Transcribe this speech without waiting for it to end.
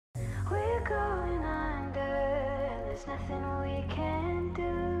there's nothing we can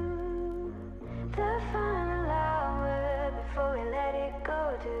do. The final hour before we let it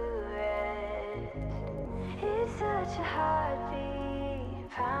go to rest. It's such a heartbeat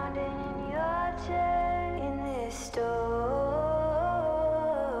pounding in your chest in this story.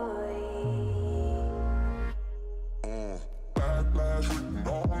 Backlash written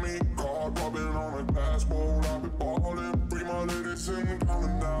on me, card rubbing on a glass bowl. I'll be ballin', free my ladies and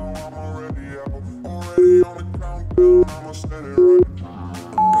counting now. I'm already out, already on the countdown. I'ma set it right.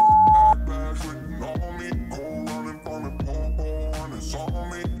 Backlash written on me, cold running from the pole, and it's on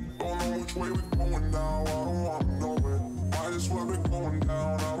me. Don't know which way we're going now. I don't wanna know it. Might as well be going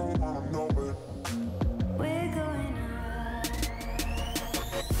down. I don't wanna know it. We're going up,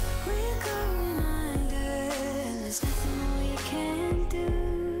 we're going under, and there's nothing we can do.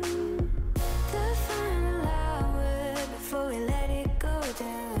 The final hour before we let it go to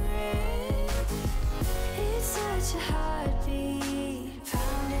rest. It's such a heartbeat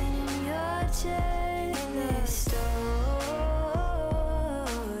pounding in your chest in this story.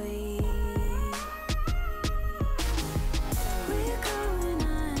 We're going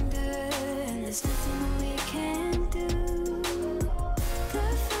under, and there's nothing we can do. The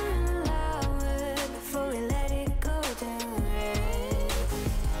final hour before we let it go to rest.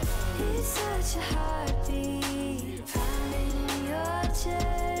 It's such a heartbeat pounding in your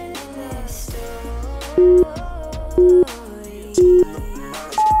chest in this story.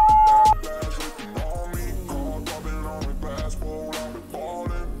 Backlash written on me, card rubbing on a glass bowl. I'll be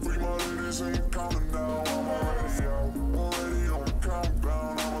ballin', free my ladies and counting now. I'm already out, already on the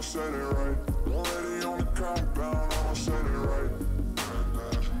countdown. I'ma set it right. Already on the countdown. I'ma set it right.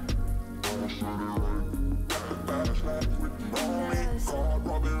 Backlash, I'ma set it right. Got the backlash written on me, card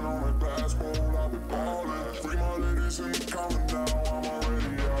rubbing on a glass bowl. I'll be ballin', free my ladies and counting now. I'm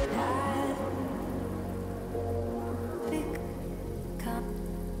already out. Big cup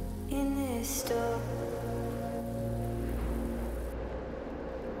in this store.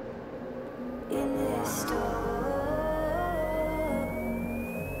 In this store.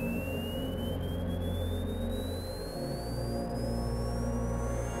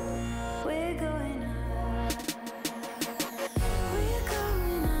 We're going up, we're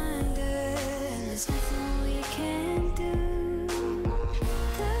going under, and there's nothing we can do.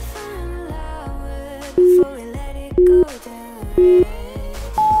 The final hour before we let it go to rest.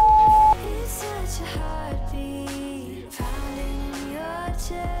 It's such a heartbeat pounding in your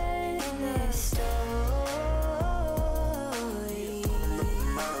chest in this story.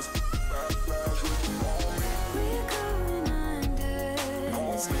 Backlash written on me. We're going under, and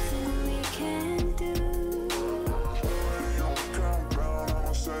there's nothing we can do. Already on the countdown,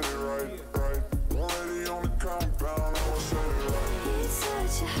 I'ma set it right, right. Already on the countdown, I'ma set it right. It's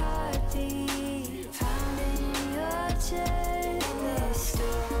such a heartbeat pounding in your chest in this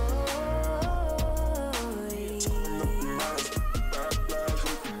story. Backlash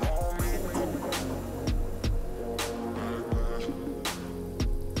written on me.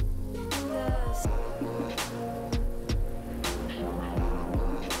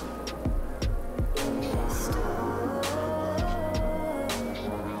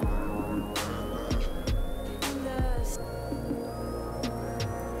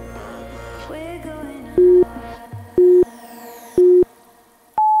 We're going up.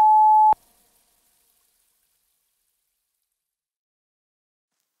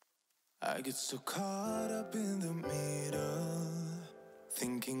 I get so caught up in the middle,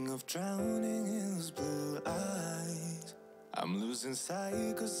 thinking of drowning in those blue eyes. I'm losing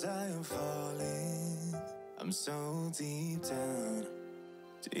sight 'cause I am falling. I'm so deep down,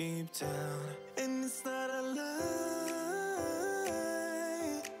 and it's not a lie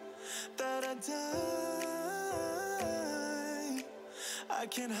that I die. I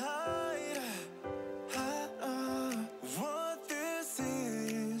can't hide what this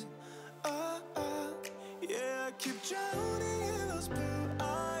is. Yeah, I keep drowning in those blue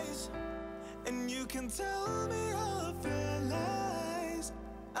eyes, and you can tell me all of your lies.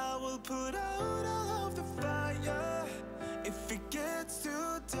 I will put out all of the fire if it gets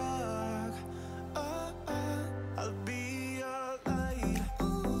too dark. I'll be your light.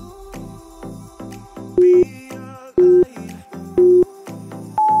 Be your light.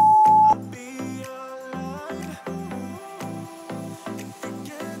 I'll be your light. If it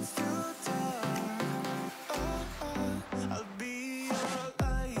gets too dark, I'll be your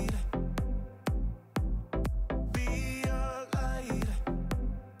light. Be your light.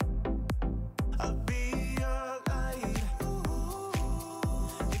 I'll be your light.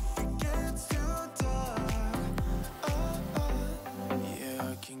 If it gets too dark,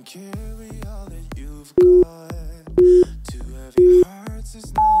 yeah, I can carry all that you've got.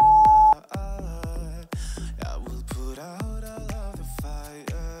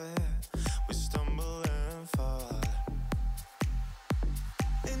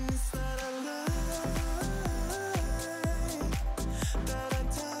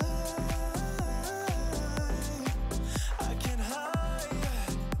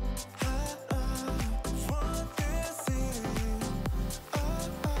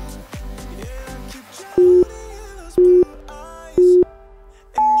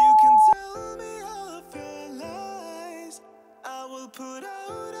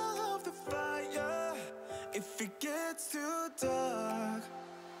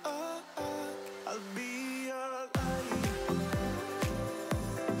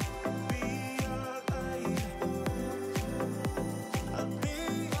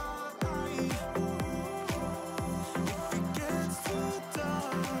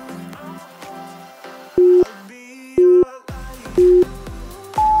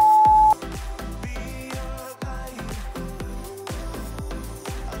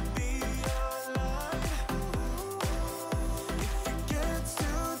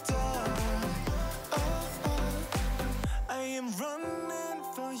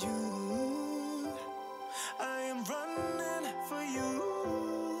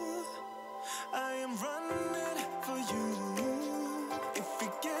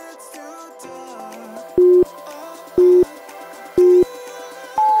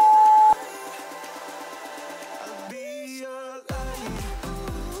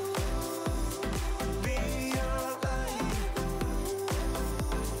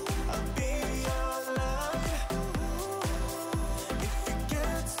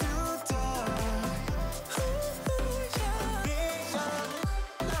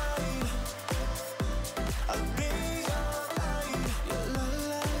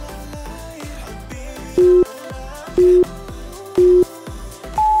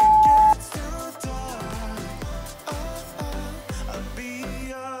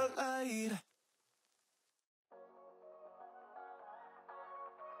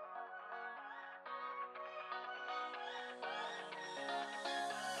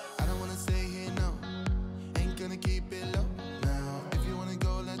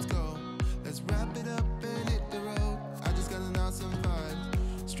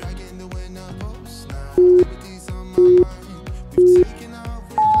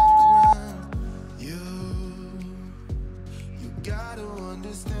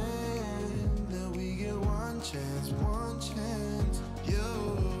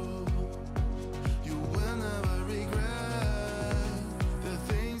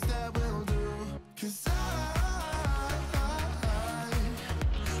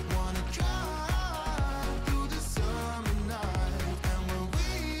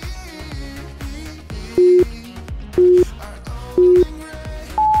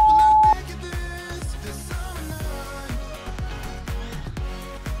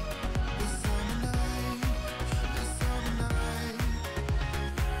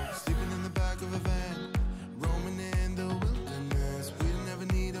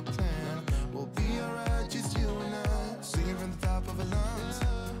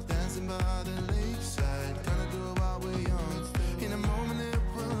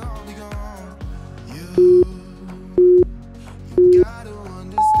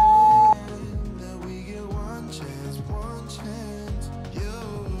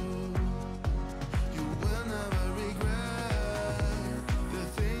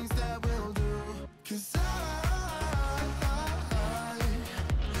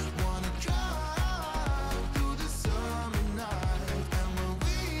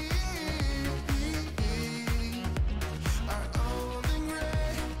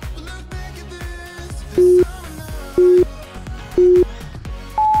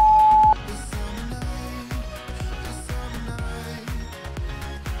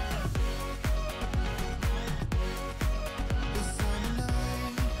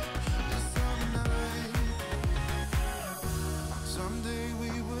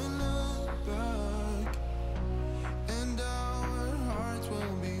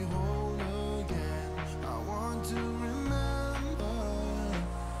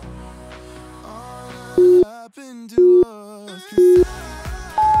 Happened to us, 'cause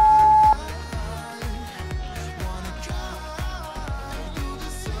wanna drive through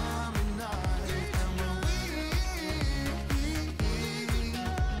the summer night, and when we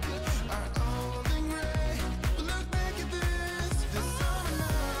are old and gray, we'll look back at this summer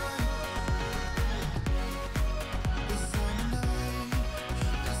night, the summer night,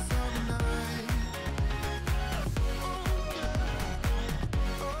 the summer night,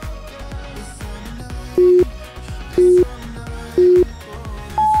 oh yeah, the summer night.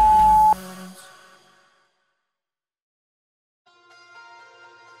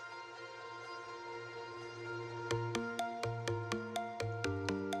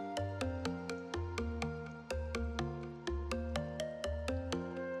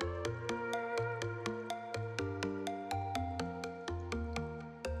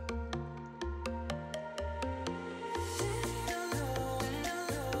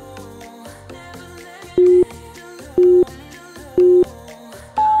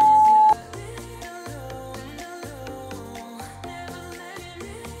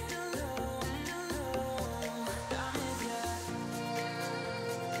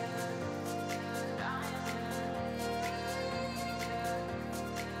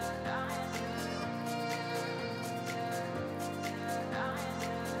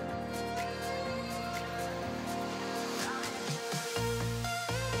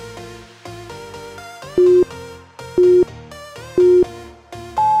 You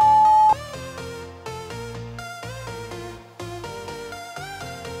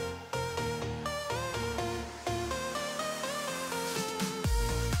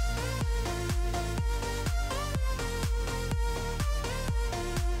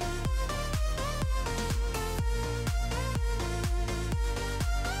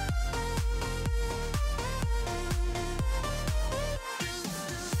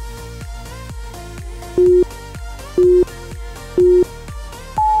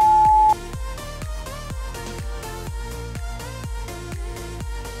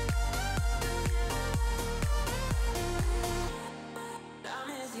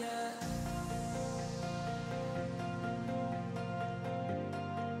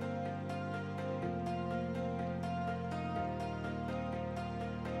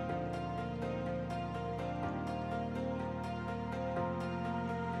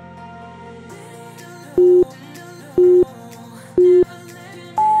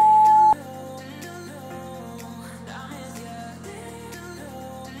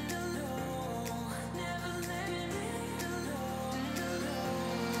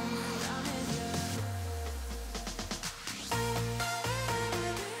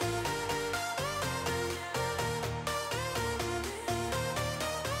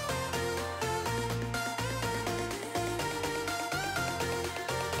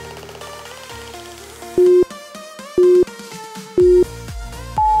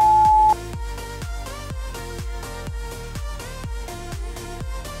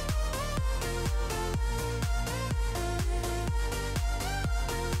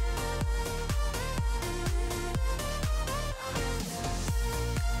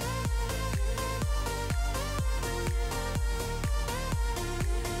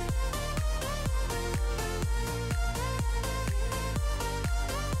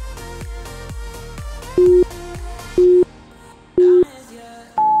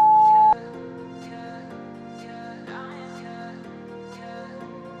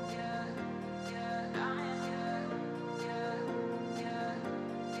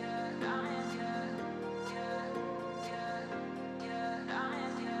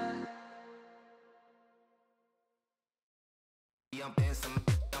Yeah, I'm dancing,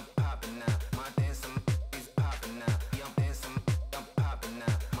 I'm popping now. My dancing is popping now. Yeah, I'm dancing, I'm popping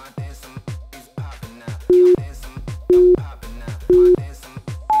now. My dancing is popping now. Yeah, I'm dancing, I'm popping now. My dancing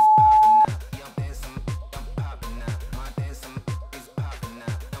is popping now. Yeah, I'm dancing, I'm popping now. My dancing is popping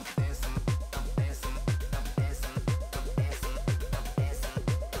now. I'm dancing, I'm dancing, I'm dancing, I'm dancing, I'm dancing,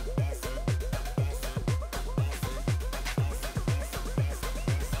 I'm dancing, I'm dancing,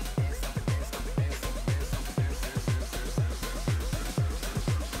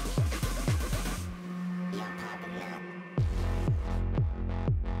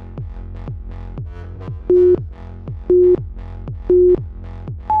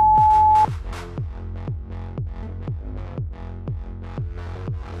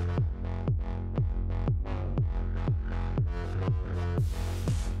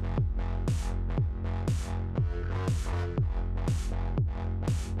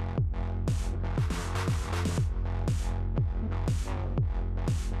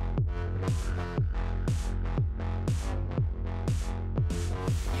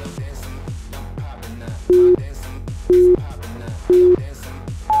 yeah, I'm dancing, I'm popping now. My dancing is